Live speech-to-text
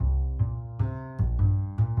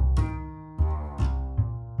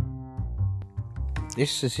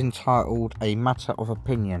This is entitled A Matter of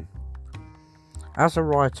Opinion. As a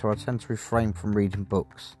writer, I tend to refrain from reading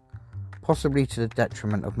books, possibly to the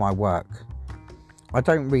detriment of my work. I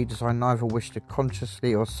don't read as I neither wish to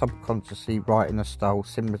consciously or subconsciously write in a style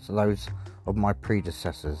similar to those of my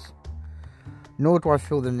predecessors, nor do I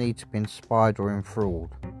feel the need to be inspired or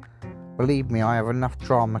enthralled. Believe me, I have enough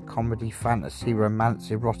drama, comedy, fantasy, romance,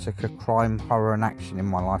 erotica, crime, horror and action in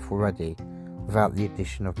my life already, without the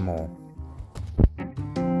addition of more.